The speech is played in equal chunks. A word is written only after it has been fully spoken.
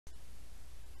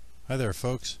Hi there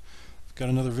folks, I've got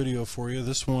another video for you.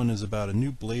 This one is about a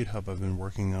new blade hub I've been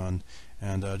working on,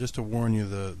 and just to warn you,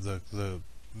 the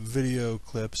video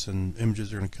clips and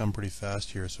images are going to come pretty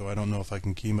fast here, so I don't know if I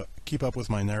can keep up with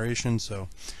my narration, so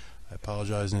I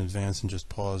apologize in advance and just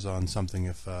pause on something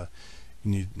if you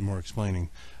need more explaining.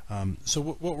 So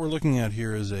what we're looking at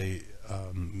here is a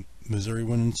Missouri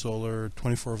Wind and Solar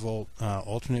 24 volt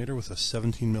alternator with a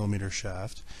 17mm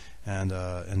shaft and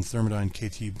Thermodyne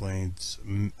KT blades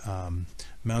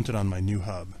mounted on my new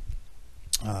hub.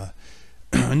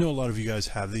 I know a lot of you guys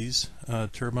have these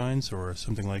turbines or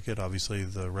something like it. Obviously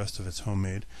the rest of it's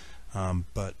homemade,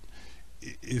 but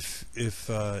if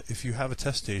you have a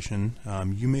test station,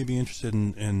 you may be interested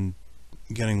in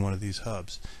getting one of these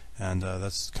hubs, and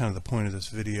that's kind of the point of this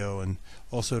video, and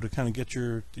also to kind of get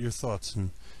your thoughts. And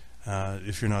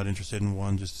if you're not interested in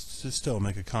one, just still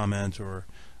make a comment or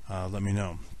let me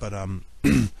know. But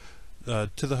to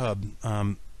the hub,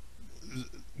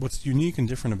 what's unique and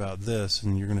different about this,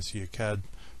 and you're going to see a CAD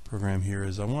program here,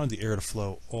 is I wanted the air to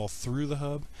flow all through the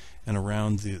hub and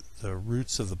around the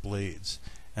roots of the blades,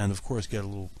 and of course get a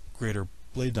little greater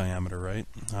blade diameter, right,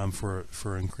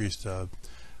 for increased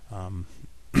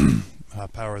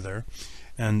power there.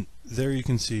 And there you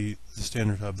can see the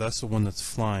standard hub. That's the one that's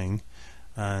flying,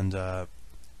 and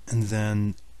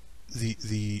then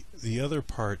the other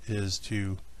part is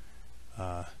to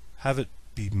have it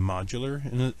be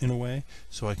modular in a way,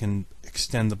 so I can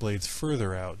extend the blades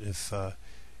further out if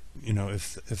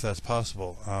if that's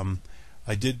possible.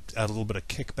 I did add a little bit of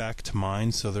kickback to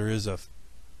mine, so there is I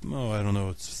don't know,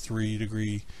 it's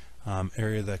 3-degree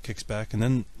area that kicks back. And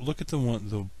then look at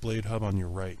the blade hub on your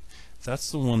right.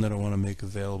 That's the one that I want to make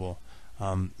available.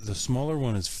 The smaller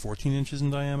one is 14 inches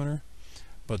in diameter,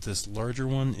 but this larger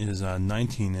one is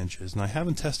 19 inches, and I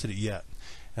haven't tested it yet.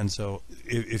 And so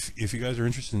if you guys are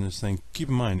interested in this thing, keep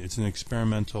in mind it's an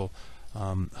experimental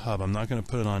hub. I'm not going to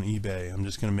put it on eBay. I'm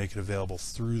just going to make it available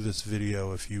through this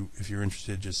video. If you're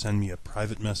interested, just send me a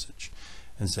private message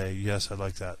and say, yes, I'd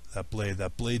like that blade.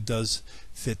 That blade does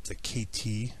fit the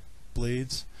KT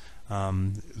blades.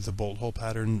 The bolt hole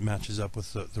pattern matches up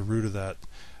with the root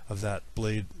of that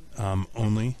blade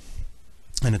only,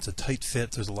 and it's a tight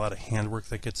fit. There's a lot of handwork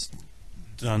that gets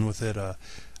done with it.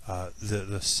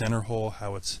 The center hole,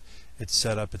 how it's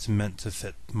set up, it's meant to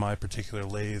fit my particular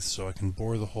lathe, so I can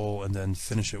bore the hole and then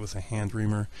finish it with a hand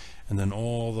reamer, and then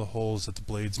all the holes that the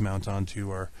blades mount onto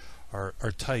are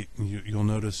tight. You'll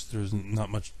notice there's not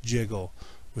much jiggle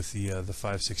with the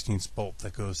 5/16 bolt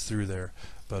that goes through there.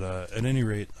 But at any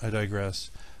rate, I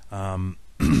digress.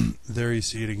 There you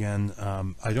see it again.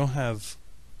 I don't have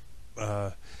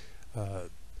an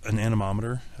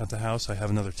anemometer at the house. I have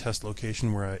another test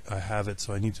location where I have it,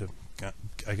 so I need to,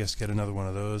 I guess, get another one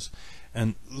of those.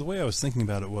 And the way I was thinking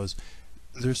about it was,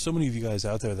 there's so many of you guys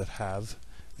out there that have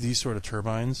these sort of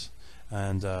turbines,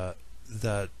 and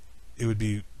that it would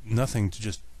be nothing to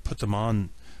just put them on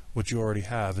what you already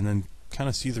have and then kind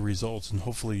of see the results, and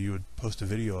hopefully you would post a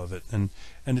video of it. And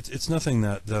it's nothing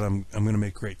that I'm going to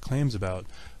make great claims about,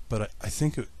 but I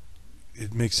think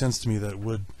it makes sense to me that it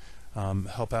would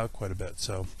help out quite a bit.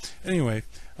 So anyway,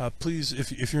 please,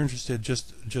 if you're interested,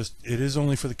 just it is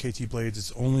only for the KT blades.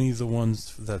 It's only the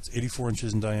ones that's 84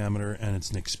 inches in diameter, and it's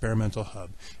an experimental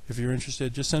hub. If you're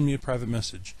interested, just send me a private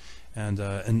message, and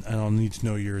I'll need to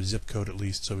know your zip code at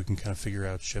least, so we can kind of figure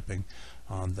out shipping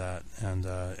on that. And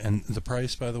the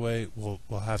price, by the way, will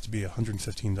have to be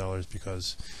 $115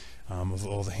 because of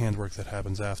all the handwork that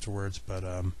happens afterwards. But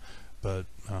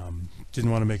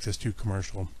didn't want to make this too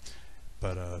commercial.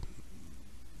 But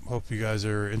hope you guys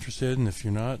are interested, and if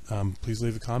you're not, please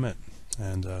leave a comment.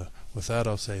 And with that,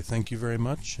 I'll say thank you very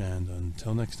much, and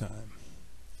until next time.